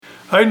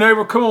Hey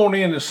neighbor, come on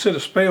in and sit a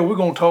spell. We're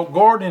going to talk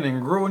gardening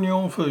and growing your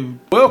own food.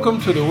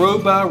 Welcome to the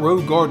Row by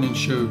Row Gardening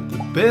Show, the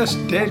best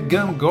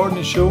dadgum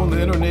gardening show on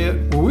the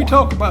internet, where we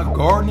talk about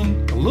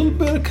gardening, a little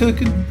bit of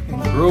cooking,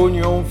 and growing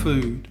your own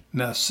food.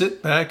 Now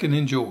sit back and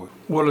enjoy.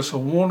 Well, it's a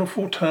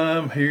wonderful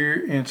time here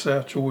in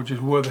South Georgia.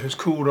 The weather has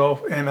cooled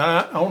off, and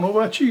I don't know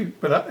about you,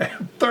 but I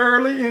am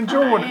thoroughly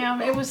enjoying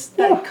it. It was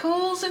the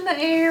cools in the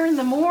air in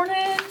the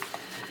morning.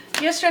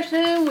 Yesterday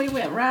afternoon, we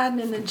went riding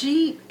in the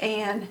Jeep,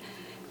 and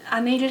I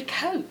needed a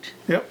coat.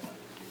 Yep.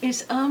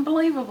 It's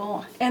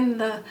unbelievable.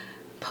 And the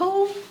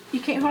pool,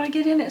 you can't hardly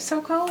get in, it's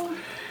so cold.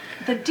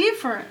 The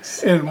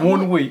difference. In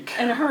 1 week.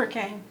 And a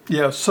hurricane.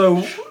 Yeah,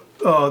 so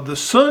the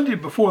Sunday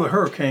before the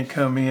hurricane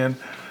come in,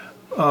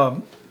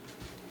 it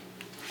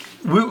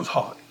was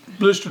hot,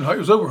 blistering hot. It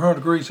was over 100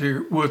 degrees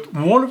here. With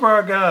one of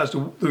our guys,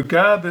 the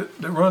guy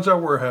that runs our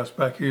warehouse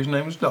back here, his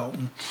name is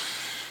Dalton.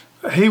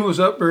 He was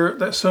up there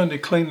that Sunday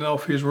cleaning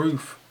off his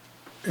roof,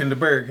 and the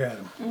bear got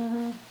him.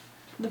 Mm-hmm.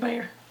 The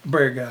bear. The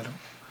bear got him.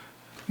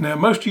 Now,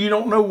 most of you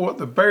don't know what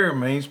the bear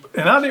means,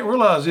 and I didn't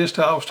realize this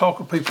till I was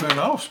talking to people in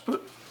the office,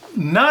 but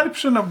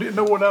 90% of them didn't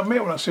know what I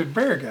meant when I said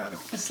bear got him.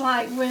 It's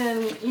like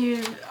when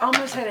you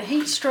almost had a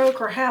heat stroke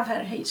or have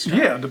had a heat stroke.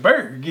 Yeah, the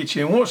bear gets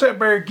you, and once that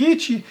bear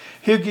gets you,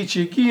 he'll get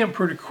you again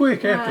pretty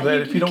quick after that.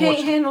 If you don't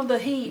can't handle the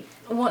heat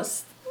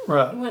once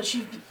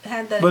you've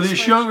had that. But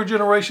this younger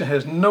generation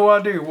has no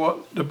idea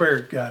what the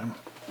bear got him.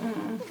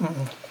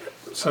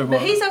 So,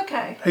 but he's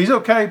okay. He's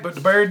okay, but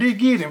the bear did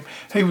get him.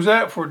 He was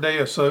out for a day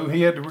or so.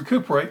 He had to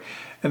recuperate.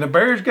 And the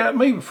bear's got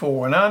me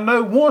before. And I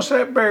know once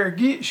that bear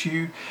gets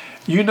you,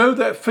 you know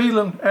that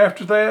feeling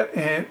after that.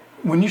 And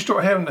when you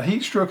start having the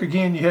heat stroke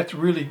again, you have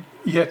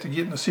to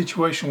get in a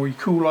situation where you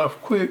cool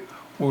off quick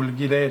or it'll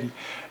get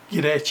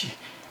at you.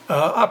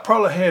 I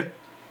probably had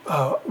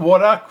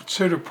what I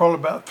consider probably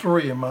about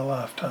 3 in my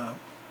lifetime.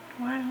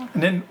 Wow.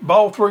 And then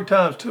all 3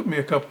 times took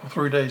me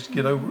 3 days to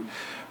get over it.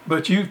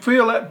 But you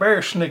feel that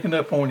bear sneaking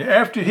up on you.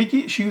 After he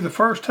gets you the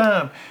first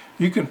time,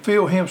 you can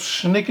feel him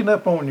sneaking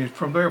up on you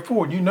from there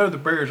forward. You know the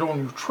bear's on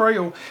your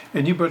trail,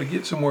 and you better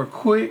get somewhere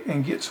quick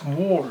and get some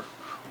water,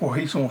 or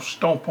he's going to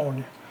stomp on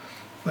you.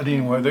 But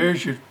anyway,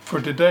 there's your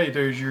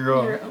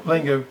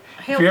lingo.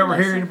 If you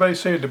ever hear anybody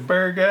say the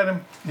bear got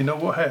him, you know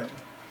what happened.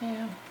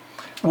 Yeah.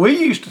 We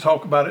used to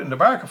talk about it in the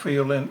tobacco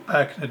field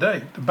back in the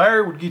day. The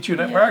bear would get you in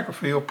that tobacco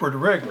field pretty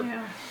regular.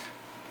 Yeah.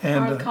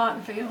 And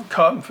cotton field.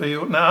 Cotton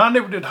field. Now I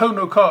never did hoe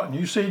no cotton.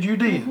 You said you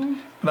did,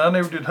 but I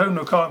never did hoe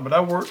no cotton. But I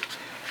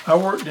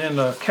worked in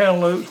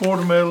cantaloupes,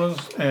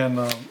 watermelons, and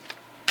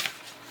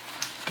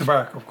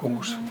tobacco, of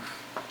course.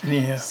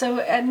 Yeah. So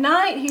at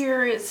night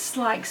here it's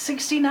like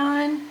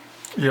 69,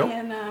 Yep.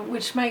 and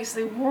which makes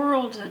the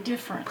world a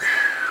difference.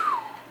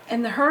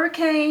 And the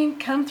hurricane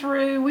come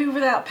through. We were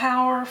without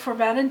power for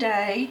about a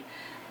day,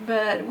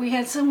 but we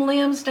had some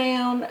limbs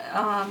down.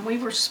 We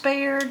were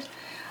spared.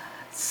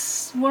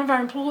 One of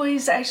our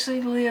employees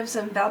actually lives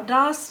in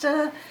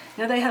Valdosta.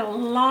 Now they had a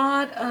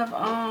lot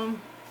of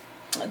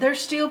there's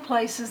still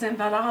places in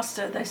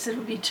Valdosta. They said it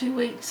would be 2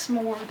 weeks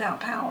more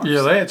without power.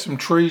 Yeah, they had some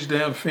trees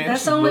down, fences.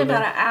 That's only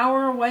about an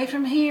hour away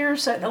from here.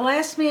 So at the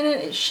last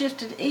minute it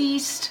shifted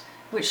east,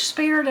 which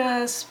spared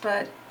us,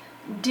 but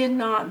did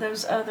not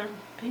those other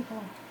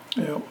people.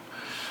 Yeah.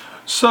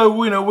 So,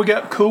 we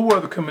got cool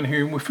weather coming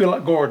here, and we feel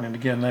like gardening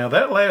again now.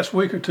 That last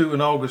week or 2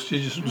 in August, it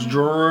just was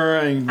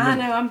drained. I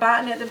know, I'm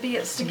biting at the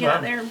bits to get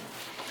out there and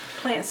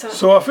plant something.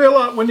 So I feel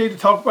like we need to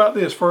talk about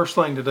this first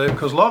thing today,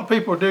 because a lot of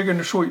people are digging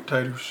their sweet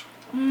potatoes.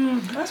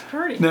 That's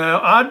pretty.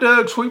 Now, I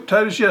dug sweet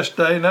potatoes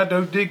yesterday, and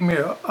I'd dig me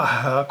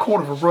a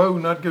quarter of a row,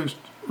 and I'd go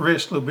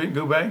rest a little bit and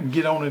go back and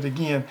get on it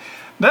again.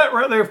 That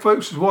right there,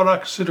 folks, is what I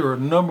consider a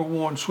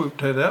 #1 sweet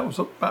potato. That was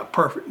about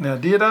perfect. Now,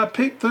 did I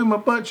pick through my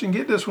bunch and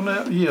get this one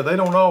out? Yeah, they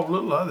don't all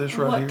look like this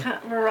right here. What kind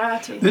of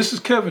variety? This is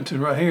Covington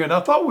right here, and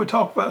I thought we'd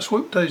talk about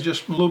sweet potatoes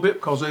just a little bit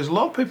because there's a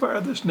lot of people out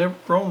there that's never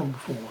grown them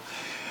before.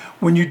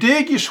 When you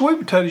dig your sweet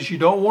potatoes, you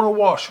don't want to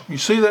wash them. You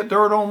see that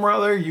dirt on them right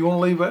there? You want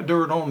to leave that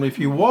dirt on them. If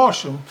you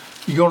wash them,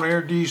 you're going to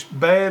introduce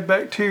bad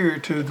bacteria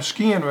to the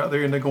skin right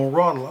there, and they're going to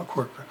rot a lot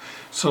quicker.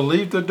 So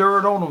leave the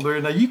dirt on them there.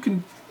 Now you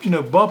can,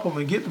 bump them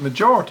and get the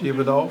majority of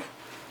it off.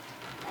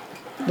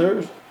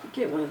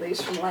 Get one of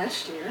these from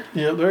last year.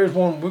 Yeah, there's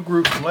one we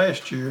grew from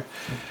last year.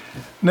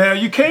 Now,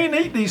 you can't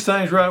eat these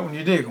things right when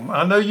you dig them.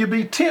 I know you'll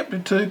be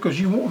tempted to because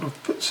you want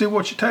to see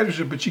what your taters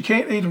are, but you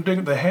can't eat them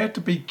digging. They have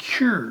to be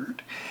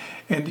cured.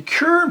 And the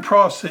curing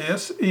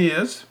process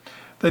is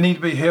they need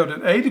to be held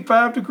at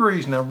 85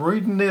 degrees. Now, I'm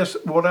reading this,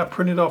 what I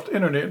printed off the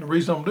internet, and the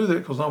reason I'm going to do that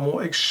because I'm going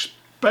to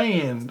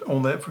expand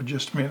on that for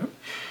just a minute.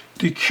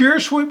 To cure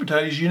sweet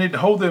potatoes, you need to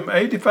hold them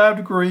 85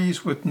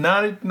 degrees with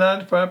 90 to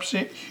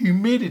 95%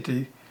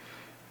 humidity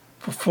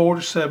for 4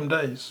 to 7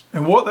 days.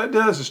 And what that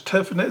does is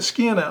toughen that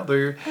skin out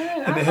there.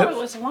 I thought it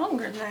was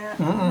longer than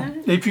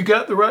that. If you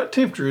got the right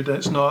temperature,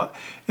 that's not.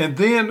 And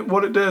then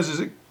what it does is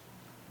it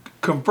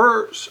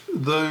converts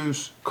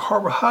those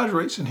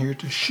carbohydrates in here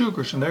to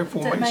sugars, and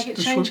therefore Does that makes make it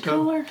the change sweet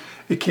potato. color?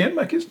 It can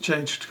make it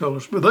change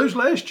colors, but those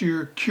last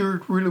year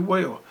cured really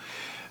well.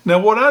 Now,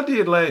 what I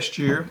did last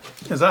year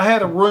is I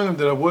had a room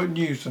that I wasn't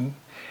using.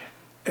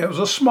 It was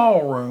a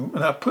small room,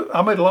 and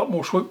I made a lot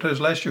more sweet potatoes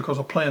last year because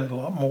I planted a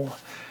lot more.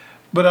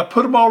 But I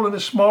put them all in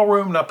this small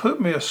room, and I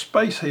put me a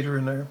space heater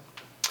in there,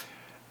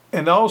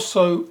 and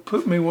also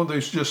put me one of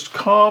those just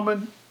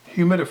common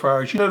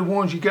humidifiers. You know, the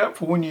ones you got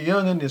for when your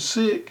youngin' is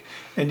sick,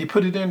 and you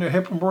put it in there to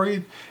help them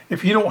breathe.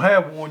 If you don't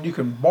have one, you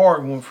can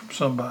borrow one from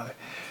somebody.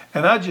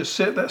 And I just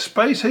set that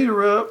space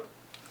heater up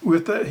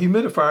with that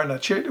humidifier, and I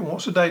checked it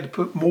once a day to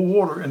put more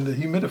water in the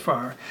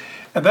humidifier.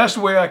 And that's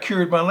the way I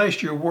cured mine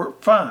last year. It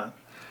worked fine.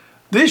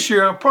 This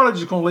year, I'm probably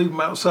just going to leave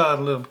them outside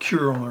and let them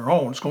cure on their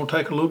own. It's going to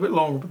take a little bit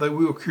longer, but they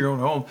will cure on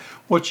their own.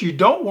 What you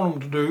don't want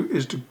them to do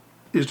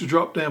is to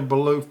drop down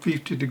below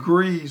 50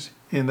 degrees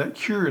in that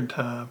curing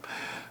time.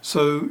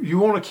 So you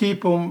want to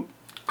keep them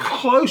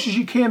close as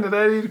you can to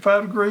that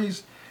 85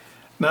 degrees.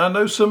 Now, I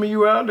know some of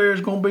you out there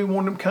is going to be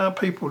one of them kind of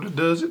people that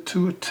does it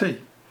to a T.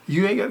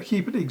 You ain't got to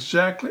keep it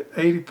exactly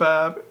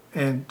 85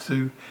 and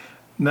to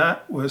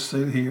let's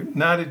see here,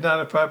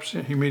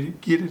 90-95% humidity.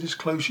 Get it as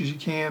close as you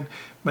can.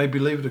 Maybe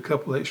leave it a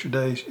couple extra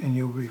days and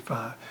you'll be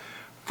fine.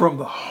 From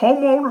the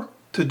homeowner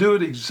to do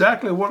it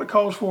exactly what it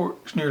calls for,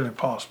 it's nearly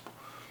impossible.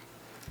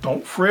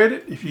 Don't fret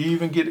it. If you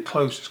even get it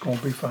close, it's going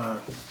to be fine.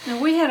 Now,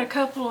 we had a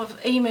couple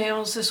of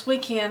emails this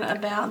weekend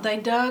about they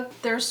dug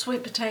their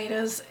sweet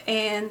potatoes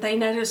and they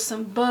noticed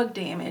some bug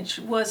damage.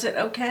 Was it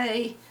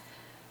okay?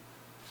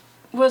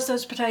 Was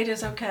those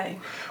potatoes okay?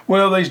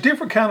 Well, there's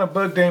different kind of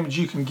bug damage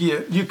you can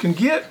get. You can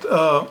get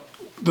the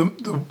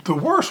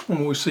worst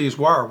one we see is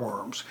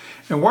wireworms,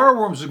 and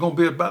wireworms are going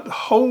to be about the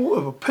whole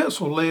of a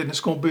pencil lead, and it's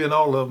going to be in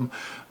all of them.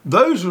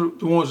 Those are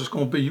the ones that's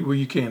going to be where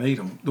you can't eat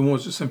them. The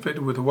ones that's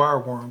infected with the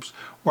wireworms.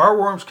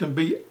 Wireworms can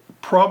be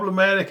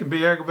problematic and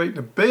be aggravating.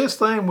 The best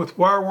thing with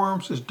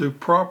wireworms is do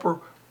proper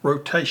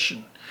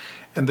rotation.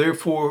 And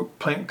therefore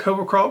plant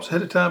cover crops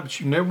ahead of time, but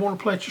you never want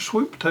to plant your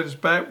sweet potatoes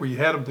back where you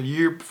had them the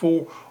year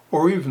before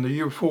or even the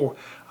year before.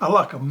 I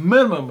like a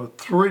minimum of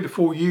 3 to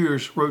 4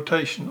 years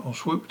rotation on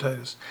sweet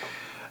potatoes.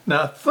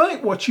 Now, I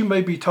think what you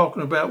may be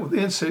talking about with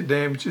insect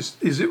damage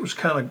is it was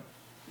kind of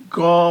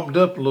gommed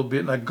up a little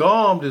bit. Now,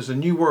 gommed is a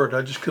new word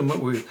I just come up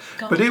with,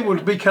 but it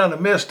would be kind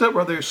of messed up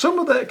right there. Some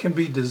of that can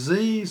be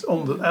disease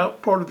on the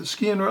out part of the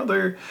skin right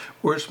there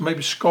where it's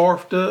maybe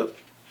scarfed up,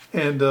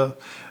 and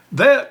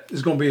that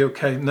is going to be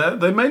okay. Now,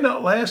 they may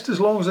not last as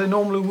long as they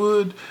normally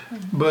would,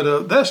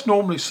 but that's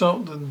normally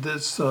something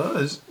that's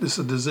it's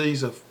a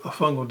disease, a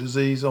fungal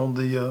disease on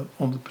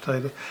the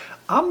potato.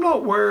 I'm not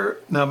aware,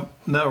 now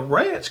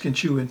rats can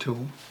chew into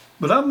them,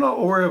 but I'm not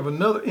aware of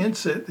another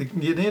insect that can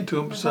get into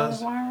them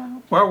besides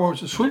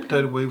wireworms and sweet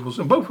potato weevils,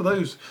 and both of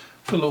those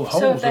put little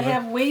holes in So if they there.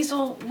 have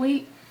Weevils?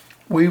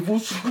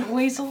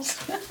 weasels,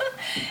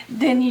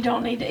 then you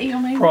don't need to eat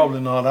them either?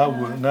 Probably not. I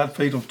wouldn't. I'd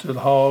feed them to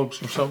the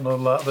hogs or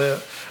something like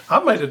that.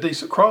 I made a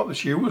decent crop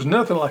this year. It was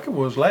nothing like it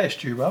was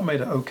last year, but I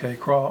made an okay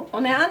crop.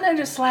 Well, now I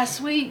noticed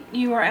last week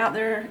you were out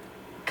there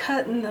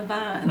cutting the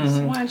vines.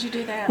 Why'd you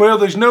do that? Well,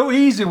 there's no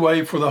easy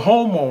way for the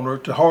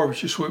homeowner to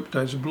harvest your sweet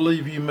potatoes.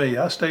 Believe you me,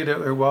 I stayed out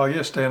there a while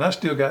yesterday, and I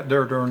still got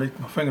dirt underneath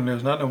my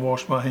fingernails, and I done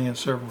washed my hands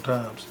several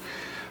times.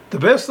 The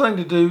best thing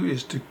to do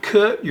is to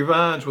cut your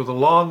vines with a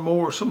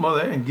lawnmower or something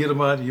like that and get them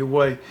out of your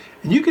way.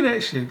 And you can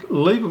actually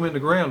leave them in the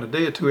ground a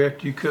day or two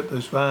after you cut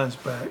those vines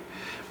back.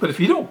 But if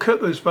you don't cut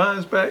those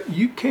vines back,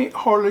 you can't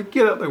hardly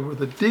get out there with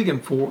a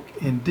digging fork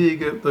and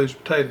dig up those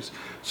potatoes.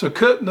 So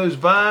cutting those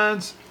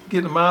vines,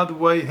 getting them out of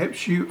the way,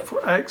 helps you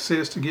for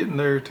access to getting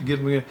there to get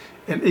them in.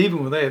 And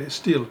even with that, it's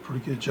still a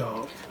pretty good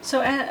job.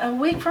 So a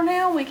week from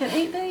now, we can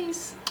eat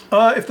these?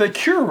 If they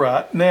cure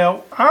right.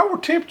 Now, our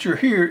temperature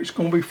here is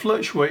going to be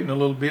fluctuating a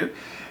little bit,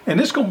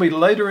 and it's going to be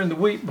later in the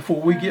week before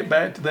we get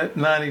back to that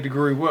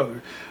 90-degree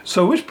weather.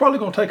 So it's probably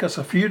going to take us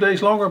a few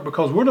days longer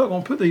because we're not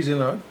going to put these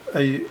in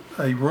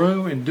a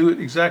room and do it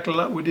exactly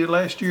like we did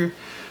last year.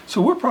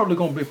 So we're probably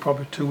going to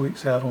be 2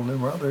 weeks out on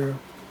them right there.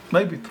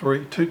 Maybe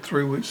 2 to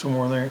 3 weeks,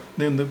 somewhere in there.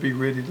 Then they'll be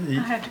ready to eat.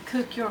 I have to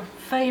cook your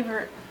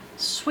favorite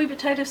sweet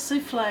potato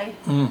souffle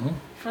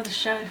for the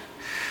show.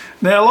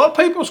 Now, a lot of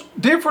people's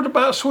different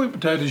about sweet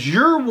potatoes.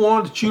 You're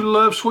one that you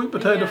love sweet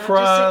potato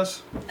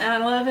fries. I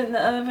love it in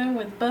the oven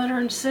with butter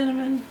and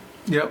cinnamon.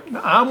 Yep.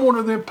 Now, I'm one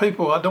of them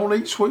people. I don't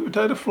eat sweet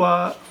potato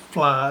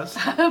flies.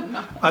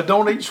 I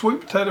don't eat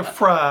sweet potato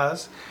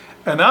fries.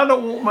 And I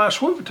don't want my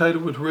sweet potato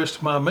with the rest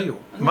of my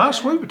meal. My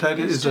sweet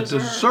potato is a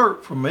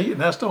dessert for me,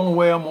 and that's the only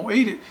way I'm going to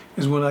eat it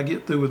is when I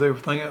get through with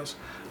everything else.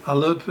 I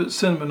love to put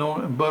cinnamon on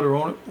it and butter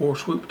on it, or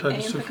sweet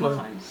potato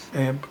souffle.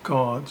 And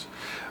pecans.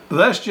 But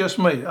that's just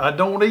me. I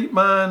don't eat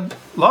mine.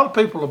 A lot of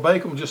people will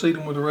bake them, just eat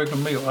them with a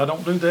regular meal. I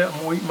don't do that.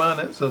 I'm going to eat mine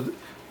as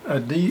a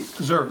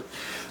dessert.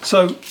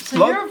 So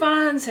your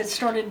vines had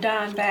started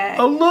dying back.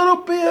 A little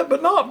bit,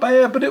 but not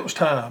bad, but it was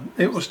time.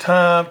 It was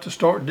time to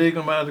start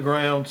digging them out of the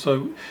ground.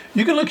 So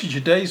you can look at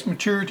your days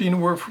maturity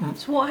anywhere from...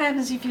 So what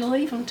happens if you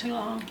leave them too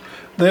long?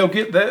 They'll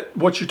get that,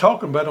 what you're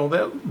talking about on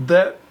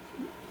that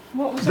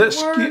what was that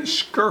word?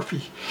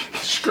 Scurfy.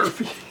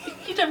 Scurfy.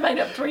 You done made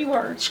up 3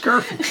 words.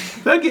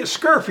 Scurfy. They'll get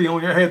scurfy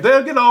on your head.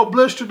 They'll get all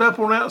blistered up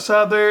on the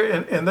outside there,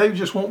 and they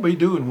just won't be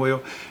doing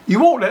well. You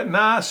want that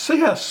nice, see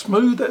how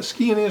smooth that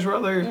skin is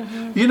right there?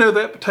 Mm-hmm. You know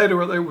that potato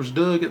right there was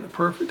dug at the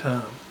perfect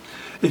time.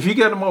 If you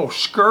got them all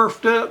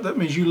scurfed up, that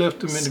means you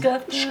left them in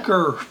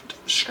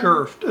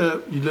scurfed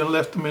up. You done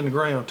left them in the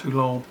ground too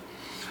long.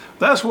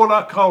 That's what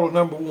I call a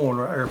number 1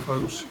 right there,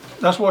 folks.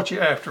 That's what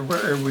you're after,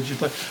 wherever would you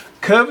think.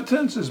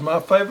 Covington's is my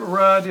favorite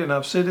variety, and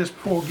I've said this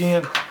before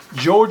again.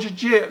 Georgia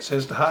Jets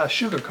has the highest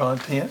sugar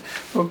content,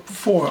 but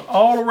for an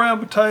all-around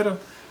potato,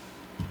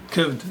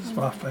 Covington's is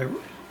my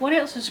favorite. What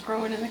else is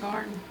growing in the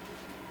garden?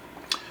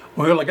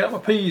 Well, I got my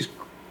peas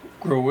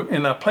growing,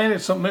 and I planted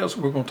something else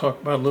we're going to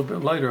talk about a little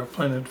bit later. I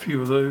planted a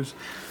few of those.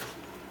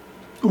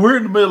 We're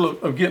in the middle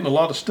of getting a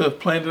lot of stuff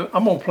planted.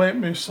 I'm going to plant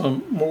me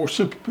some more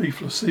Super Pea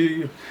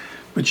Flacida.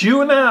 But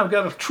you and I have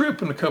got a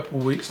trip in a couple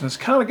of weeks, and it's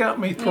kind of got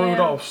me thrown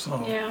off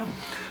some. Yeah.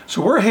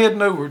 So we're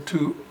heading over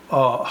to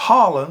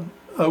Holland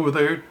over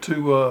there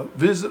to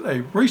visit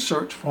a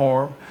research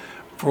farm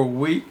for a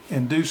week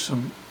and do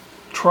some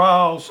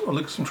trials, or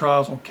look at some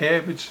trials on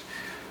cabbage,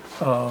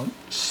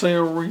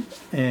 celery,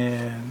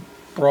 and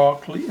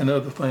broccoli, and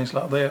other things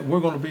like that. We're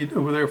going to be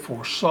over there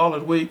for a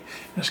solid week.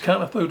 It's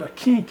kind of through a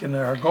kink in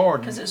our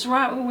garden. Because it's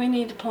right when we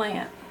need to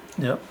plant.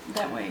 Yep.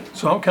 That way.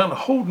 So I'm kind of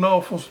holding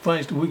off on some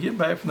things till we get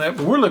back from that,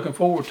 but we're looking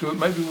forward to it.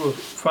 Maybe we'll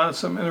find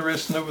something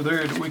interesting over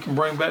there that we can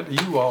bring back to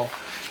you all.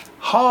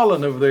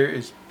 Holland over there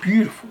is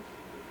beautiful,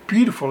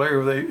 beautiful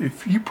area.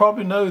 If you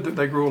probably know that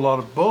they grow a lot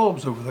of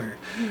bulbs over there.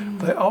 Mm-hmm.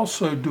 They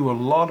also do a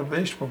lot of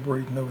vegetable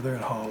breeding over there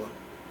in Holland,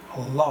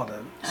 a lot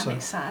of it. I'm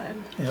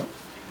excited. Yep.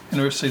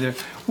 Interesting there.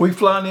 We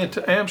fly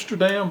into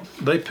Amsterdam.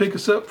 They pick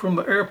us up from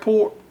the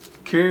airport,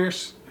 carry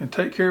us, and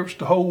take care of us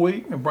the whole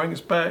week and bring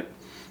us back.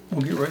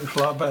 We'll get ready to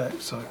fly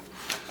back. So,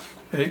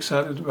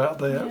 excited about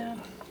that. Yeah.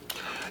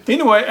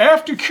 Anyway,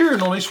 after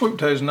curing on these sweet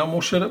potatoes, and I'm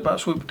going to shut up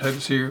about sweet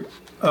potatoes here,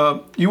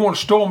 you want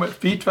to store them at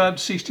 55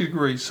 to 60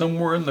 degrees,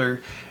 somewhere in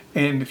there.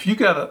 And if you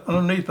got it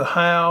underneath the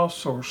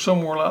house or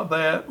somewhere like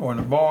that, or in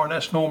a barn,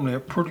 that's normally a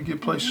pretty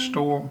good place to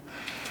store them.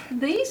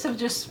 These have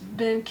just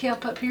been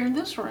kept up here in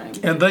this room.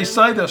 And they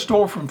say they're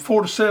stored from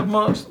 4 to 7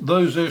 months.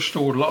 Those are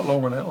stored a lot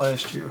longer than that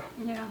last year.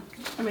 Yeah.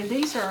 I mean,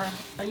 these are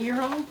a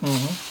year old.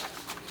 Mm-hmm.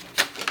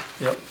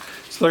 Yep.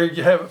 So there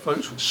you have it,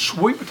 folks.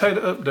 Sweet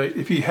potato update.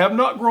 If you have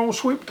not grown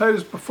sweet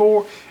potatoes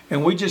before,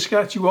 and we just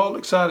got you all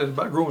excited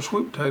about growing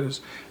sweet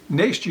potatoes,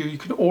 next year you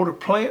can order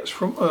plants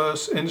from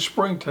us in the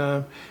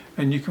springtime,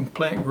 and you can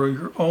plant and grow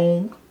your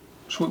own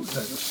sweet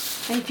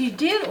potatoes. And if you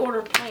did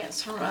order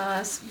plants from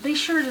us, be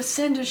sure to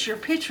send us your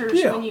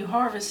pictures when you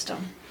harvest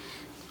them.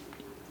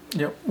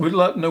 Yep, we'd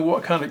like to know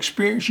what kind of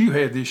experience you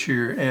had this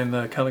year and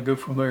kind of go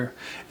from there.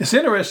 It's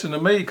interesting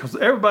to me because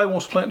everybody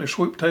wants to plant their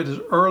sweet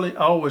potatoes early.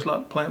 I always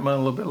like to plant mine a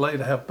little bit later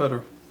to have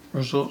better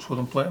results with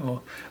them planting.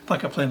 I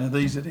think I planted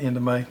these at the end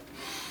of May,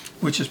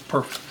 which is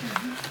perfect.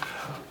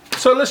 Mm-hmm.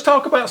 So let's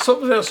talk about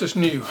something else that's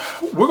new.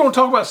 We're going to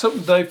talk about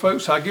something today,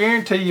 folks. I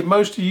guarantee you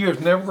most of you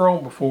have never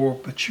grown before,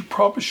 but you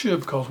probably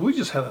should because we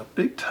just had a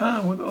big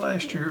time with it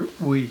last year.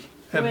 We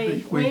got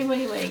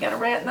a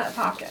rat in that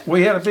pocket.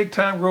 We had a big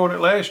time growing it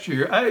last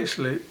year. I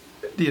actually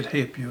did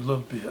help you a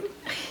little bit.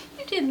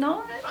 You did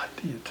not? I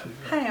did too.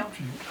 How? I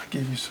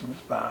gave you some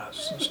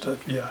advice and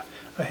stuff. Yeah,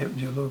 I helped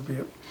you a little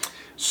bit.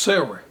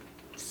 Celery.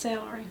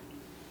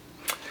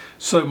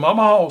 So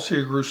Mama Halls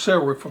here grew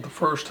celery for the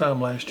first time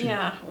last year.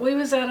 Yeah, we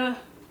was at a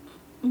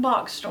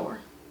box store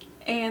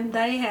and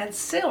they had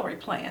celery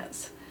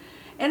plants.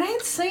 And I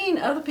had seen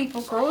other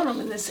people growing them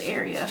in this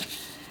area.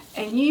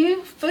 And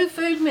you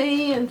foo-fooed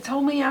me and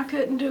told me I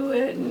couldn't do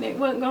it and it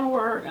wasn't going to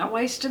work. I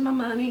wasted my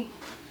money.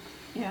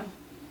 Yeah.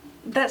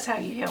 That's how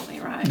you helped me,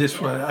 right? This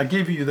way. I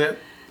give you that,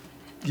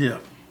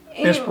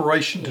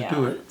 inspiration to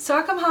do it. So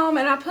I come home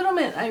and I put them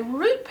in a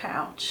root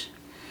pouch.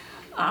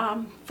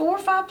 4 or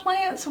 5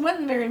 plants, it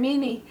wasn't very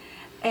many.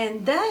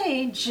 And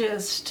they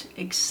just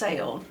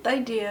excelled. They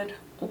did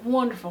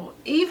wonderful.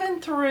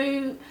 Even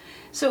through,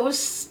 so it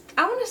was,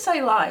 I want to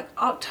say like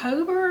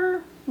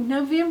October,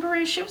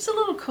 November-ish. It was a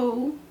little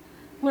cool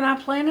when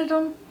I planted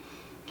them,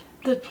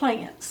 the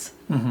plants,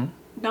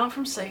 not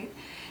from seed.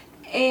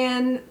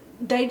 And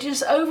they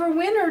just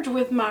overwintered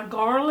with my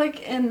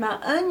garlic and my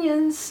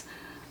onions.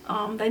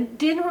 They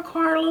didn't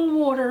require a little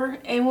water.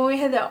 And when we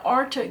had that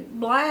Arctic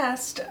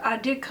blast, I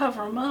did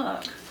cover them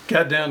up.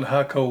 Got down to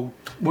high cold.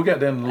 We got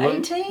down to low.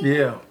 18?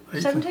 Yeah.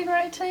 17 or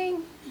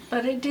 18.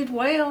 But it did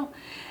well.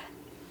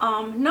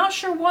 Not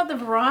sure what the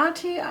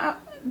variety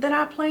that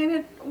I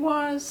planted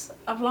was.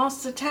 I've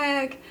lost the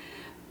tag.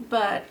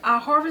 But I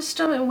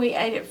harvested them and we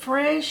ate it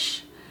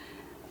fresh.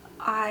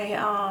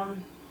 I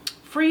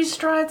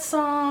freeze-dried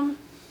some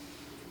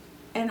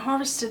and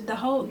harvested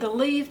the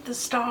leaf, the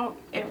stalk,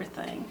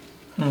 everything.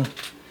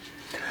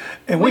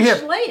 And we had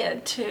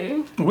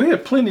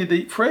plenty to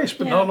eat fresh,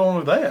 but not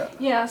only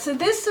that. Yeah, so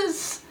this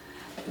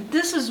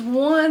is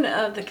one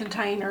of the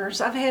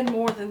containers. I've had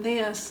more than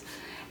this.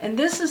 And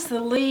this is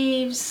the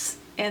leaves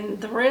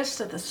and the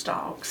rest of the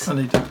stalks. I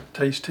need to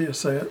taste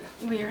test that.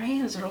 Well, your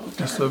hands are a little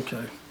dirty. That's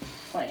okay.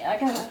 Wait, I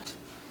gotta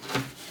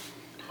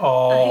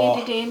Oh,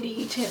 handy dandy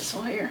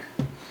utensil here.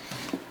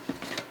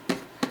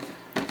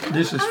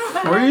 this is I don't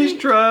know how freeze you-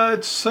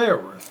 dried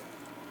celery.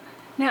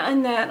 Now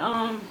in that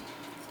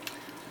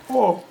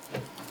Oh,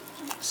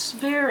 it's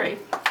very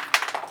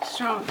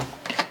strong.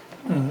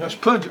 that's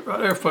pungent right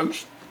there,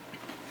 folks.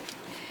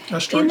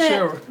 That's In straight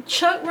celery. that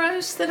chuck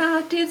roast that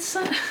I did,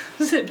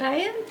 is it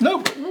bad? No,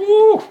 but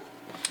woo,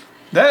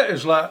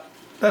 that's like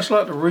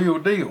the real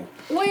deal.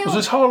 Because Well,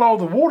 it's all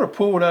the water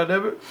pulled out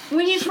of it,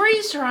 when you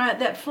freeze dry it,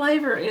 that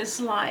flavor is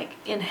like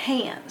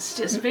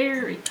enhanced. It's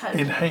very potent.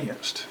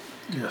 enhanced.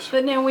 Yes.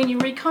 But now when you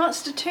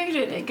reconstitute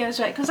it, it goes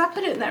back. Because I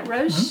put it in that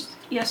roast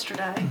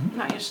yesterday,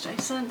 not yesterday,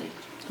 Sunday.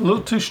 A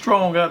little too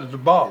strong out of the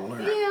bottle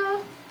there.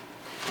 Yeah.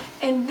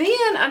 And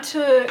then I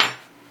took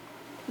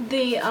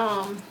the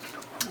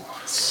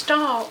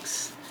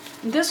stalks.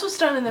 This was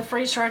done in the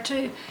freeze dryer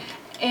too.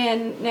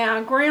 And now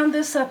I ground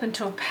this up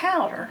into a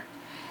powder.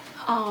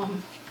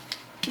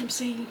 Let me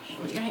see.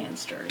 With your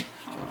hands dirty.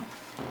 Hold on.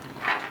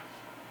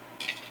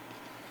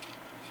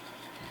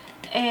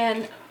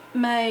 And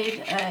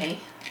made I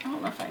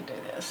don't know if I can do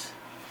this.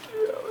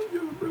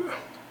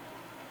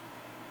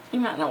 You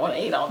might not want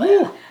to eat all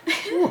that.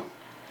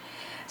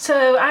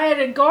 So I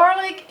added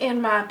garlic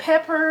and my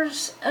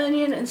peppers,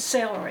 onion, and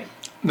celery.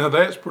 Now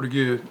that's pretty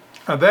good.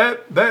 Now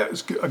that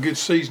is a good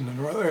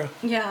seasoning right there.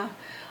 Yeah.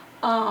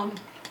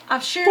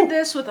 I've shared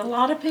this with a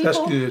lot of people.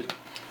 That's good.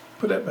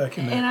 Put that back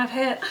in And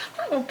there. I'm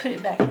not going to put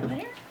it back in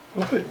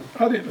there.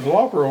 I didn't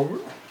lopper over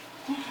it.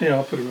 Yeah,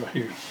 I'll put it right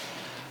here.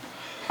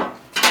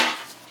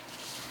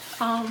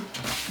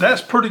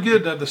 That's pretty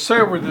good. Now the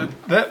celery,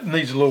 that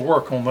needs a little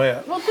work on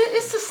that. Well,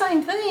 it's the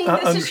same thing. I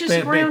This is just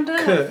understand being ground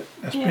up. cut.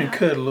 That's Yeah. been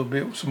cut a little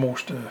bit with some more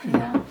stuff. Yeah.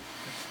 Yeah.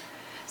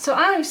 So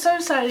I'm so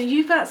excited.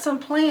 You've got some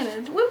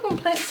planted. We're going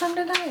to plant some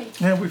today.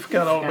 Yeah, we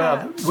forgot all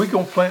about it. We're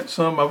gonna plant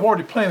some. I've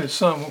already planted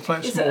some. We'll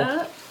plant Is some it more.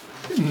 up?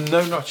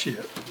 No, not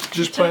yet.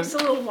 Just It plant. takes a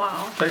little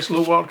while. Takes a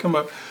little while to come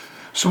up.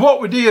 So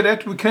what we did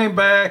after we came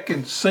back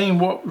and seen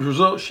what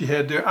results she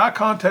had there, I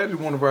contacted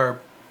one of our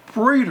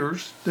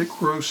breeders that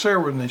grows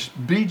celery in this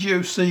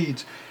BGO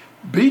Seeds.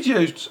 BGO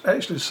is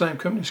actually the same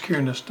company that's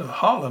carrying this to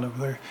Holland over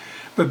there.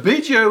 But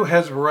BGO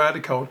has a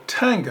variety called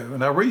Tango.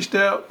 And I reached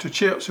out to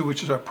Chelsea,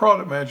 which is our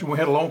product manager, and we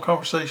had a long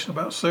conversation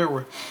about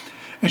celery.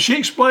 And she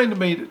explained to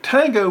me that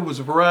Tango was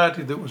a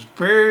variety that was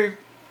very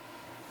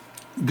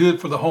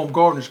good for the home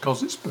gardeners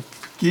because it's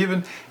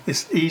forgiving,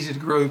 it's easy to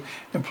grow,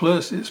 and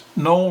plus it's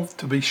known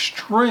to be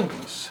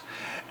stringless.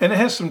 And it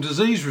has some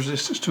disease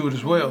resistance to it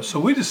as well. So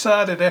we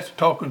decided after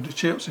talking to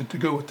Chelsea to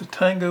go with the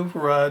Tango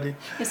variety.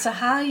 It's a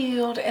high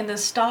yield and the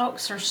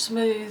stalks are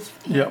smooth.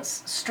 And Yep.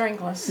 It's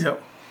stringless.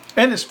 Yep.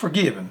 And it's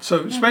forgiving. So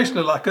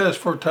especially like us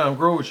first-time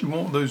growers, you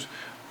want those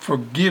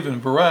forgiving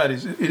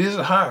varieties. It is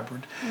a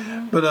hybrid.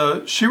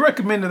 But she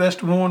recommended that's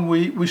the one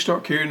we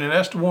start carrying, and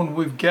that's the one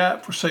we've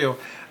got for sale.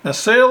 Now,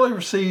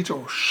 celery seeds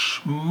are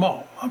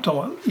small. I'm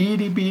talking about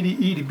itty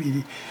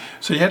bitty.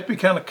 So you have to be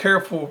kind of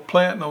careful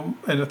planting them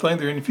and the thing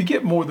there. And if you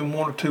get more than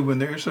one or two in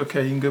there, it's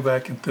okay. You can go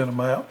back and thin them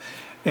out.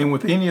 And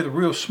with any of the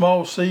real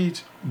small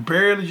seeds,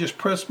 barely just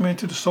press them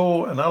into the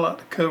soil. And I like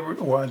to cover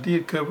it, or I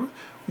did cover it,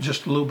 with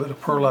just a little bit of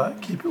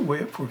perlite. Keep it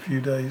wet for a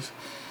few days.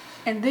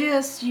 And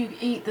this, you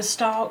eat the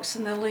stalks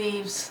and the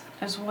leaves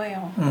as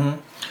well.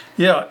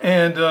 Yeah,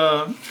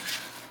 and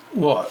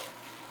what?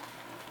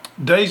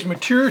 Days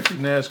maturity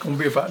now is going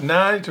to be about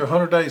 90 to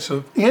 100 days.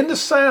 So in the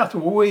south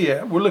where we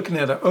at, we're looking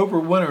at an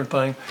overwinter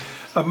thing.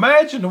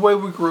 Imagine the way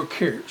we grow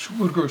carrots.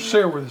 We grow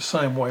celery the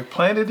same way.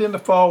 Planted in the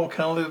fall,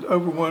 kind of let it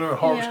overwinter, Yeah,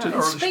 harvested and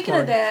early speaking spring.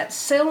 of that,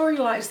 celery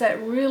likes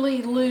that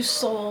really loose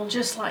soil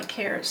just like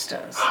carrots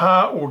does.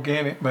 High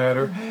organic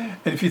matter.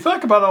 And if you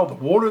think about all the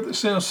water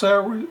that's in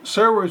celery,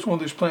 celery is one of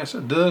those plants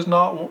that does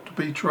not want to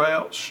be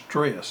drought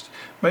stressed.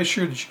 Make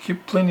sure that you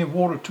keep plenty of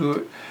water to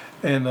it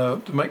and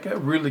to make that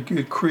really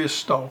good crisp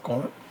stalk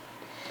on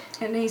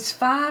it. It needs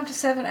 5 to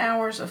 7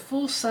 hours of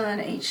full sun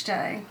each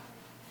day.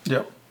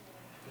 Yep.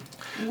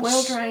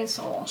 Well drained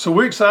soil. So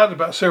we're excited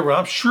about celery.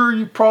 I'm sure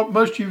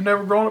most of you've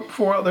never grown it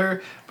before out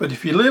there, but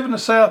if you live in the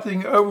south, you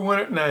can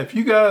overwinter it. Now, if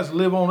you guys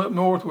live on up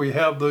north where you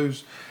have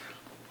those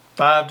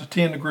 5 to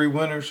 10 degree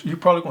winters, you're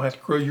probably gonna have to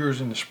grow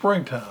yours in the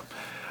springtime.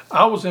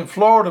 I was in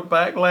Florida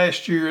back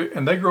last year,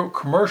 and they grow it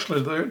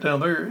commercially down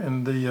there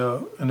in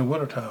the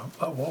wintertime,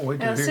 like what we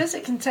do Now it here. says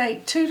it can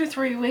take 2 to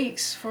 3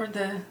 weeks for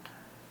the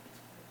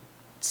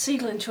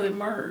seedling to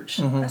emerge.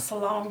 That's a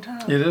long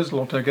time. It is a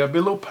long time. Got to be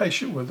a little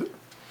patient with it.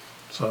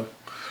 So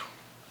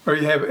there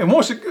you have it. And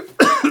once it,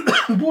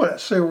 boy, that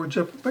celery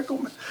jumping back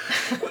on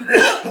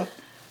me.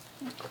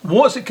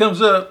 Once it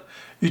comes up,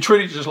 you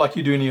treat it just like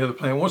you do any other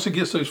plant. Once it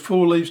gets those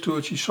full leaves to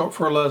it, you start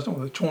fertilizing it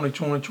with a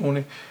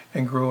 20-20-20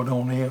 and grow it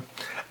on in.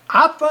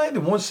 I think the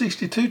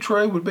 162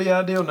 tray would be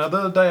ideal. Now, the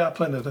other day I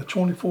planted a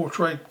 24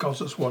 tray because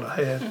that's what I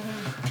had.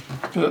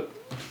 But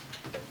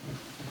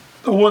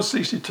the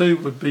 162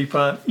 would be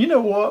fine. You know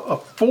what? A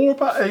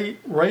 4x8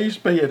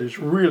 raised bed is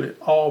really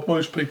all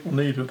most people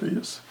need of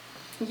this.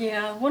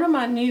 Yeah, one of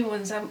my new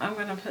ones, I'm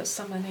going to put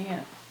some in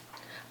it.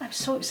 I'm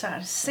so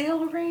excited.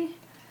 Celery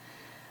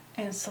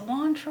and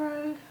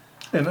cilantro.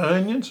 And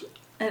onions.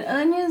 And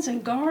onions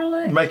and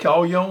garlic. Make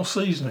all your own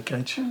seasoning,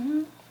 can't you?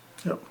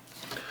 Mm-hmm. Yep.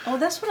 Oh,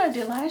 that's what I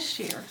did last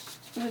year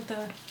with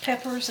the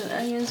peppers and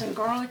onions and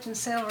garlic and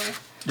celery.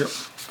 Yep.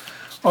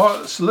 All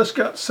right, so let's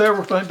got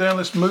several things down.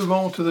 Let's move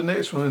on to the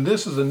next one. And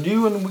this is a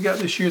new one we got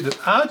this year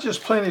that I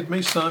just planted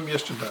me some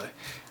yesterday.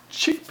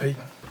 Chickpea.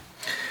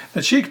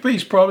 Now, chickpea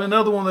is probably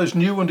another one of those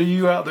new ones to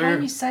you out How there.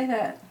 do you say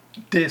that?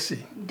 Desi.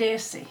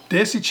 Desi.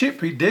 Desi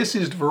chickpea. Desi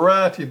is the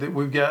variety that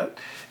we've got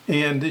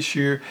in this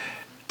year.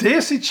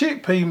 Desi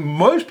chickpea,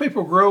 most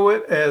people grow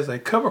it as a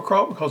cover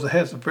crop because it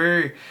has a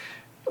very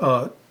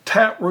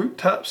taproot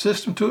type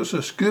system to it, so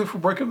it's good for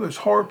breaking up those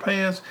hard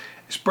pans.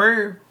 It's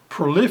very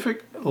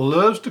prolific,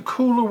 loves the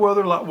cooler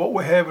weather like what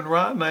we're having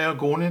right now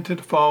going into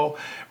the fall.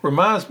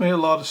 Reminds me a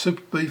lot of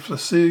Super Beef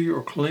Lacilia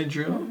or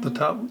Calendula, the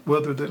type of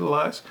weather that it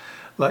likes.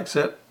 Likes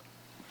that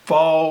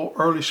fall,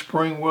 early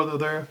spring weather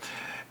there.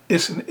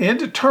 It's an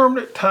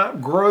indeterminate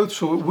type growth,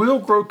 so it will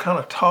grow kind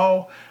of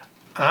tall.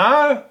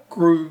 I'm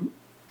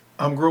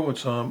growing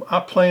some.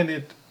 I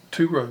planted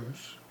 2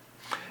 rows,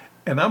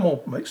 and I'm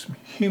gonna make some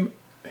hummus.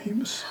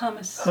 I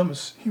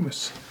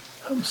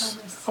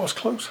was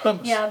close.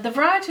 Hummus. Yeah, the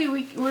variety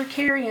we're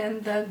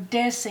carrying, the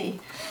Desi,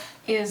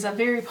 is a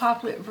very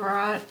popular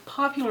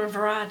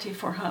variety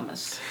for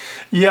hummus.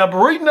 Yeah, I've been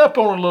reading up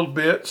on it a little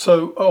bit.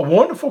 So a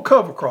wonderful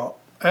cover crop,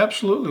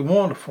 absolutely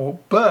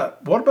wonderful.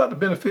 But what about the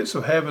benefits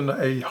of having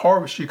a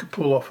harvest you could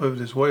pull off of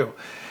it as well?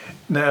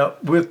 Now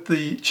with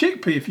the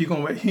chickpea, if you're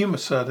gonna make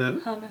hummus out of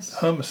it,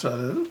 hummus out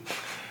of it,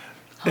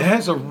 it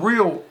has a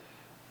real.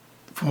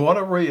 From what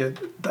I read,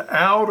 the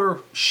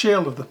outer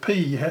shell of the pea,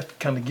 you have to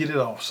kind of get it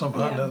off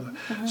somehow or another.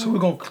 So we're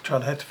going to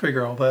have to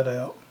figure all that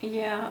out.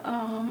 Yeah,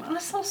 I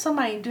saw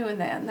somebody doing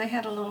that, and they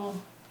had a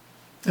little...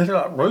 Did they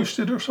like roast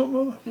it or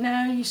something?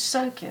 No, you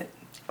soak it.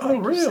 Oh,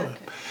 really?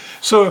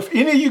 So if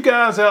any of you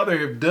guys out there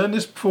have done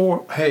this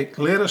before, hey,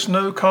 let us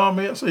know,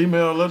 comments,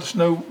 email, let us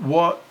know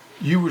what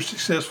you were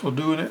successful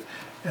doing it.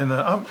 And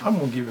I'm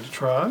going to give it a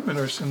try. I'm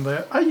interested in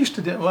that. I used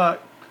to didn't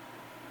like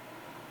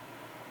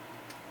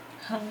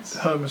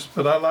hummus,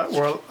 but I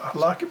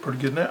like it pretty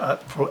good now.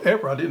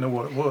 Forever I didn't know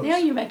what it was. Now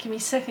you're making me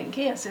second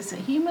guess. Is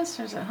it hummus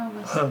or is it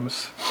hummus?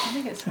 Hummus. I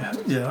think it's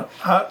hummus. Yeah.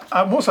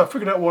 I once I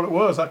figured out what it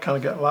was, I kind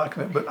of got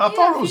liking it. But I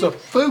thought it was a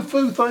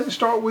foo-foo thing to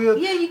start with.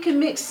 Yeah, you can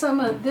mix some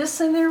of this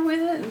in there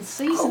with it and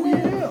season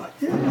it. Yeah,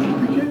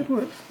 pretty good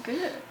with it.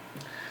 Good.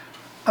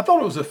 I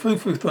thought it was a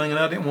foo-foo thing, and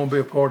I didn't want to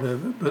be a part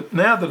of it. But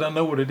now that I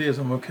know what it is,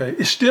 I'm okay.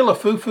 It's still a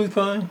foo-foo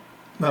thing.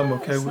 I'm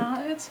okay with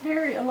it. It's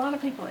a lot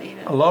of people eat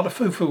it. A lot of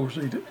foo-foos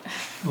eat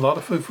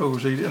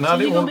it. And I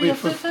didn't want to be a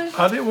foo-foo.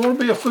 I didn't want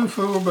to be a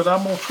foo-fooer, but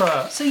I'm going to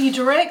try it. So you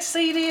direct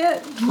seed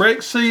it?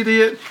 Direct seed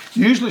it.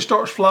 Usually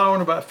starts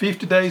flowering about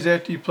 50 days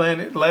after you plant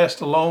it.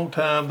 Lasts a long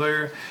time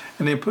there.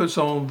 And then puts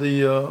on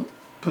the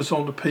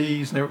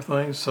peas and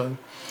everything. So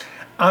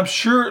I'm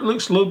sure it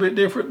looks a little bit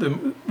different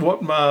than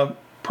what my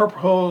purple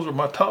hulls or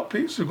my top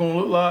peas are going to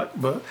look like.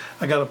 But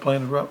I got to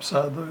plant it right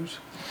beside those.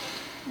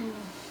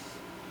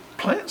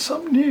 Plant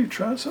something new,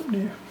 try something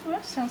new. Well,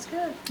 that sounds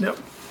good. Yep.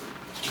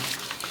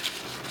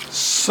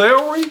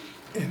 Celery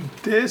and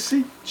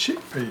Desi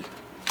chickpea.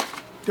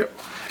 Yep.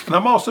 And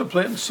I'm also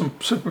planting some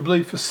Super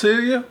Beef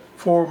Facilia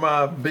for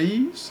my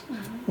bees.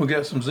 We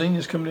got some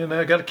zinnias coming in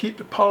there. I got to keep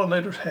the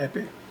pollinators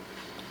happy.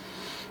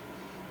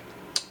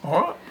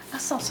 All right. I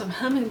saw some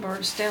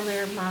hummingbirds down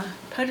there in my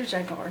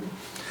potager garden.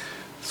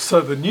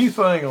 So the new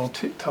thing on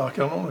TikTok,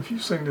 I don't know if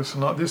you've seen this or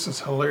not, this is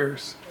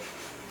hilarious.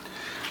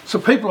 So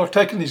people are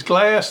taking these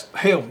glass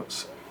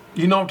helmets,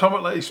 you know what I'm talking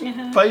about, like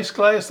these face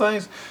glass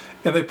things,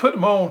 and they put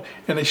them on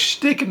and they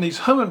stick in these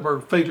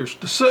hummingbird feeders,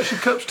 the suction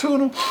cups to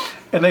them,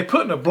 and they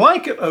putting a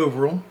blanket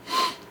over them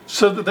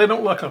so that they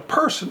don't look like a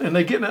person, and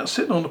they getting out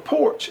sitting on the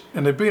porch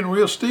and they're being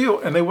real still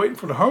and they waiting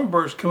for the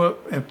hummingbirds to come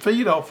up and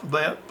feed off of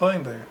that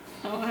thing there.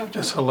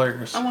 It's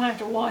hilarious. I'm gonna have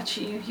to watch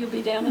you. You'll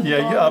be down in the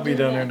garden. Yeah, I'll be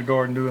down there in the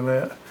garden doing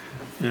that.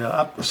 Yeah,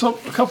 a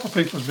couple of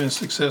people have been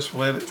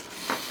successful at it.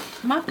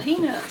 My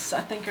peanuts,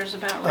 I think, are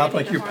about ready to I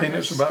think your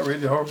peanuts are about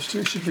ready to harvest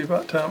too. Should be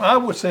about time. I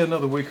would say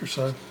another week or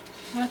so.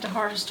 We'll have to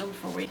harvest them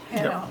before we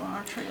head out on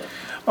our trip.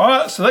 All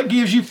right, so that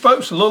gives you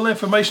folks a little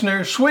information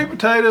there. Sweet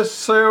potatoes,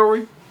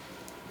 celery,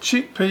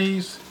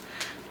 chickpeas.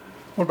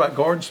 What about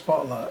garden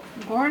spotlight?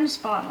 Garden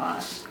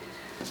spotlight.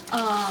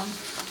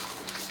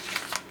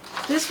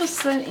 This was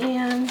sent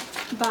in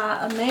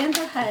by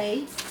Amanda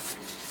Hay.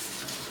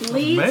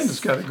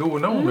 Amanda's got it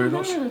going on there,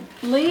 don't she?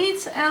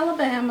 Leeds,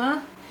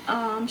 Alabama.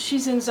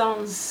 She's in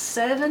zone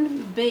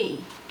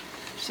 7B.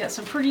 She's got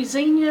some pretty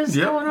zinnias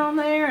going on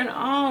there and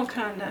all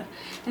kind of.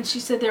 And she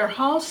said they're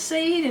Hoss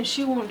seed, and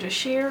she wanted to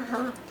share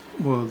her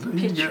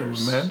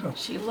pictures. Amanda.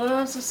 She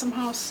loves some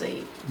Hoss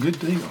seed. Good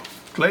deal.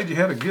 Glad you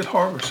had a good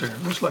harvest there.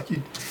 Looks like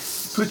you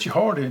put your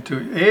heart into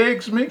it.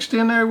 Eggs mixed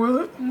in there with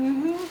it.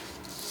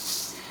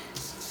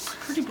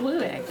 Pretty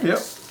blue egg. Yep.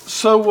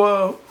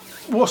 So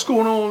what's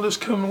going on this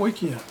coming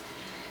weekend?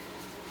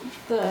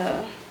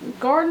 The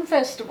Garden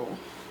Festival.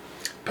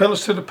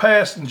 Pillars to the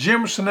Past in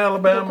Jefferson, The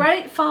Alabama.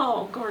 Great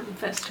Fall Garden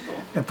Festival.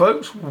 And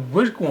folks,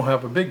 we're going to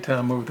have a big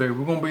time over there.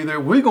 We're going to be there.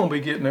 We're going to be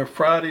getting there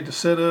Friday to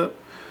set up.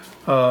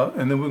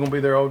 And then we're going to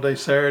be there all day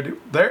Saturday.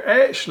 They're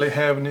actually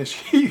having this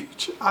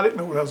huge, I didn't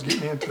know what I was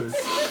getting into.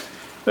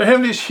 They're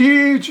having this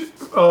huge,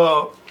 it's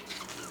going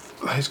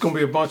to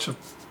be a bunch of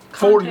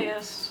 40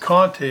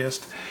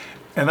 contests.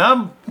 And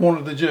I'm one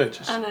of the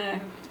judges. I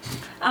know.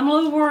 I'm a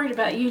little worried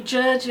about you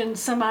judging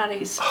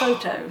somebody's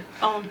photo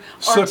on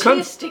So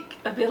artistic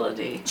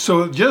ability.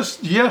 So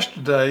just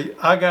yesterday,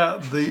 I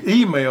got the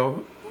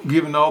email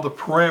giving all the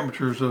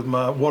parameters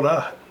of what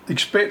I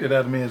expected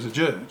out of me as a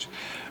judge.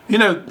 You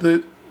know,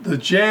 the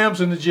jams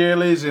and the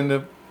jellies and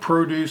the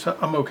produce,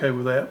 I'm okay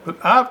with that.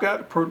 But I've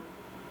got to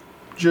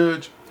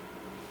judge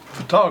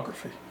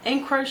photography.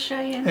 And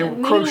crocheting.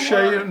 And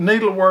crocheting,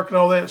 needlework and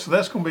all that. So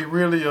that's going to be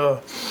really,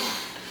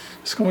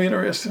 it's going to be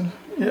interesting.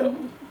 Yeah.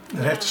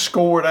 They have to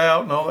score it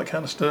out and all that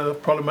kind of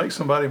stuff. Probably make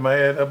somebody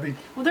mad.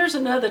 Well, there's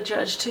another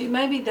judge too.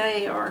 Maybe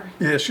they are.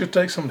 Yeah, she'll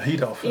take some of the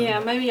heat off. Yeah,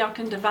 maybe y'all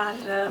can divide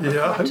it up.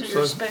 Yeah, I hope to so.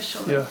 Your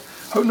specialty. Yeah,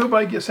 hope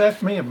nobody gets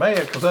after me and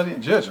mad because I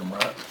didn't judge them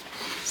right.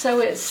 So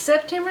it's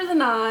September the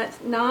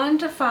 9th, 9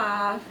 to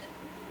 5,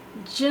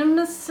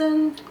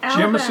 Jemison,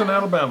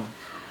 Alabama.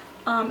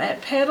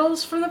 At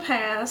Petals for the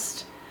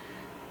Past.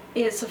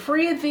 It's a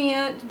free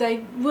event. They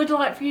would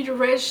like for you to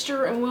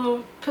register, and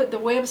we'll put the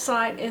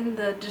website in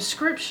the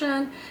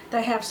description.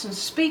 They have some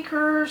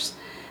speakers.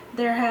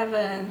 They're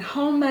having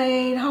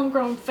homemade,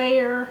 homegrown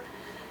fair.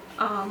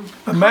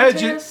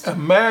 Contest.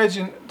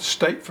 Imagine the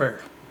state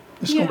fair.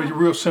 It's going to be Yeah.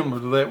 real similar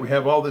to that. We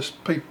have all this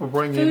people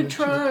bringing in Food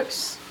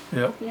trucks.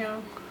 Yep. Yeah.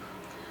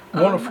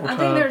 Wonderful I time.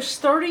 think there's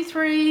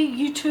 33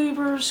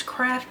 YouTubers,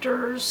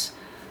 crafters,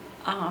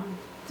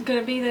 going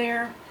to be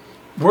there.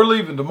 We're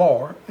leaving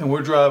tomorrow, and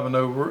we're driving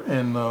over,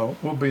 and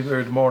we'll be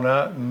there tomorrow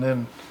night, and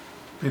then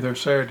be there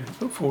Saturday.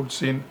 Look forward to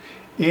seeing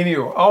any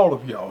or all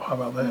of y'all. How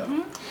about that?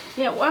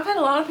 Yeah, well, I've had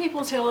a lot of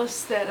people tell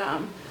us that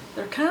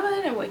they're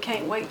coming, and we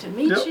can't wait to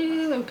meet Yep.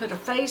 you and put a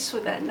face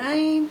with that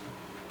name.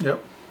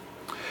 Yep.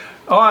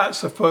 All right,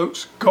 so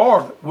folks,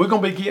 garlic. We're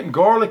going to be getting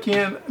garlic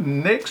in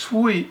next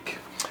week,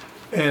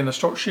 and I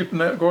start shipping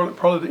that garlic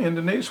probably the end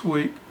of next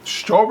week.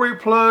 Strawberry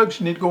plugs,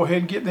 you need to go ahead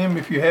and get them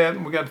if you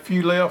haven't. We got a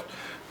few left.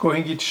 Go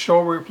ahead and get your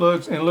strawberry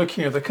plugs. And look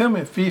here, they come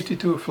in 50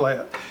 to a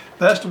flat.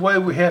 That's the way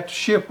we have to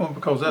ship them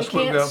because that's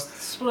what we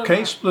got.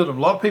 Can't split them.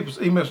 A lot of people's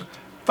emails.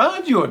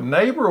 Find you a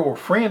neighbor or a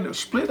friend that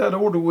split that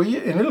order with you,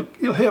 and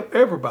it'll help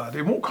everybody.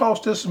 It won't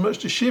cost us as much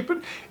to ship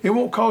it. It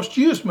won't cost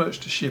you as much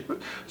to ship it.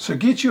 So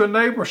get you a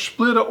neighbor,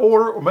 split an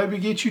order, or maybe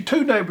get you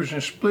two neighbors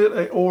and split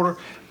an order.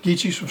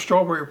 Get you some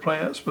strawberry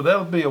plants. But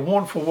that'll be a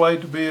wonderful way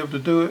to be able to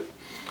do it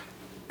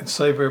and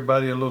save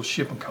everybody a little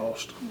shipping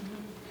cost.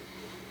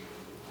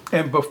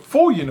 And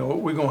before you know it,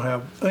 we're going to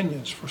have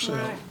onions for sale.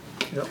 Right.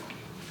 Yep.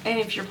 And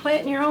if you're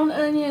planting your own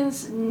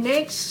onions,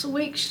 next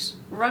week's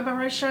Ray by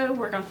Ray show,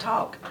 we're going to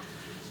talk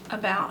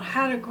about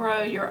how to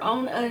grow your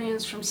own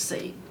onions from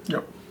seed.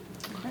 Yep.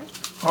 Okay.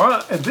 All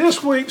right, and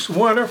this week's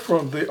winner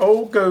from the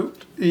Old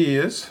Goat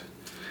is,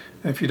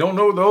 and if you don't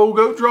know what the Old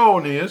Goat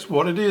drawing is,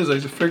 what it is,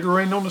 there's a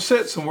figurine on the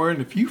set somewhere, and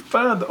if you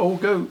find the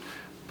Old Goat,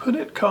 put it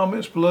in the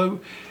comments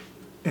below,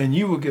 and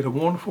you will get a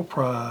wonderful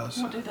prize.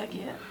 What do they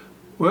get?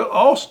 Well,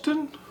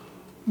 Austin,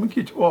 let me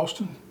get you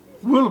Austin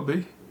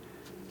Willoughby,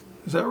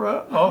 is that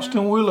right?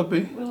 Austin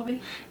Willoughby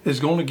Willoughby, is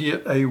going to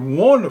get a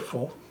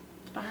wonderful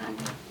behind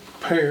you.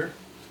 pair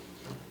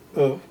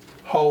of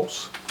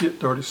Hoss Get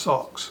Dirty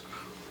socks.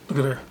 Look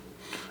at there.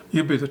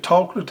 You'll be the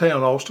talk of the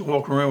town, Austin,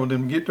 walking around with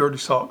them Get Dirty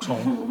socks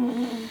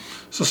on.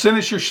 So send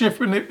us your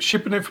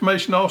shipping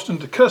information, Austin,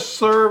 to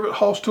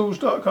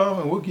customerserve@hosstools.com,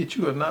 and we'll get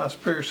you a nice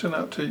pair sent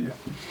out to you.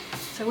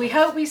 So we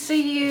hope we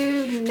see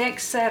you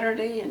next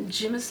Saturday in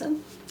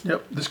Jemison.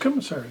 Yep, this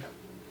coming Saturday.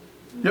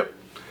 Yep.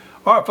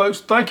 All right, folks,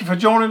 thank you for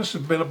joining us.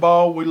 It's been a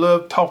ball. We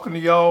love talking to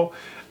y'all.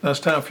 Now it's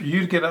time for you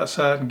to get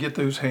outside and get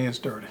those hands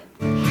dirty.